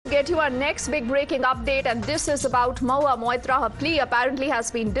get you our next big breaking update, and this is about Mahua Moitra. Her plea apparently has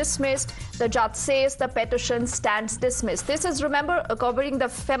been dismissed. The judge says the petition stands dismissed. This is, remember, covering the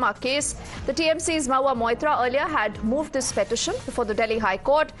FEMA case. The TMC's Mahua Moitra earlier had moved this petition before the Delhi High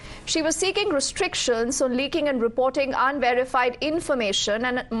Court. She was seeking restrictions on leaking and reporting unverified information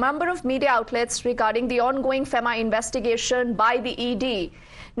and a number of media outlets regarding the ongoing FEMA investigation by the ED.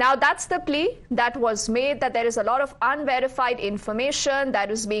 Now, that's the plea that was made, that there is a lot of unverified information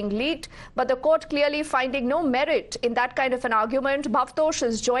that is being leaked, but the court clearly finding no merit in that kind of an argument. Bhavtosh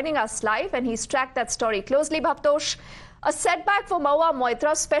is joining us live, and he's tracked that story closely. Bhavtosh, a setback for Mahua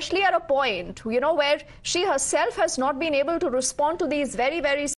Moitra, especially at a point, where she herself has not been able to respond to these very,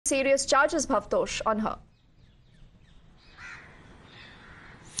 very serious charges, Bhavtosh, on her.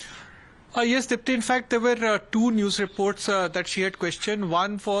 Yes, Dipti. In fact, there were two news reports that she had questioned.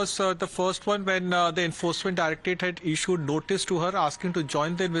 One was the first one when the Enforcement Directorate had issued notice to her asking to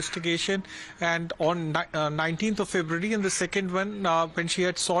join the investigation, and on 19th of February. And the second one when she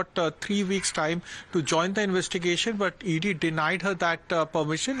had sought 3 weeks' time to join the investigation, but ED denied her that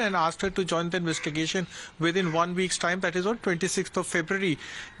permission and asked her to join the investigation within 1 week's time, that is on 26th of February.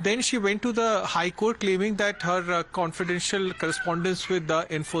 Then she went to the High Court claiming that her confidential correspondence with the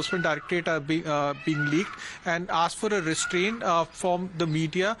Enforcement Directorate are being leaked, and asked for a restraint from the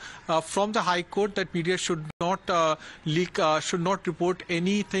media, from the High Court, that media should not should not report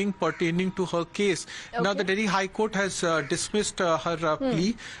anything pertaining to her case. Okay. Now, the Delhi High Court has dismissed her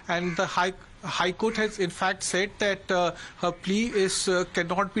plea, and the High Court has in fact said that her plea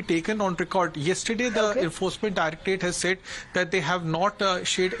cannot be taken on record. Yesterday, the Enforcement Directorate has said that they have not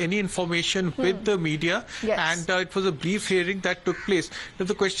shared any information with the media, and it was a brief hearing that took place. Now,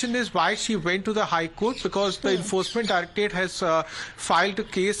 the question is why she went to the High Court, because the Enforcement Directorate has filed a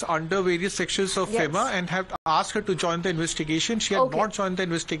case under various sections of FEMA and have asked her to join the investigation. She had not joined the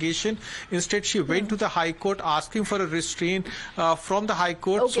investigation. Instead, she went to the High Court asking for a restraint from the High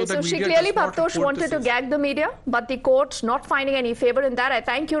Court, so that media does not Bhavtosh wanted to gag the media, but the court not finding any favor in that. I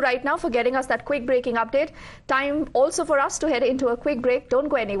thank you right now for getting us that quick breaking update. Time also for us to head into a quick break. Don't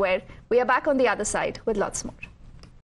go anywhere. We are back on the other side with lots more.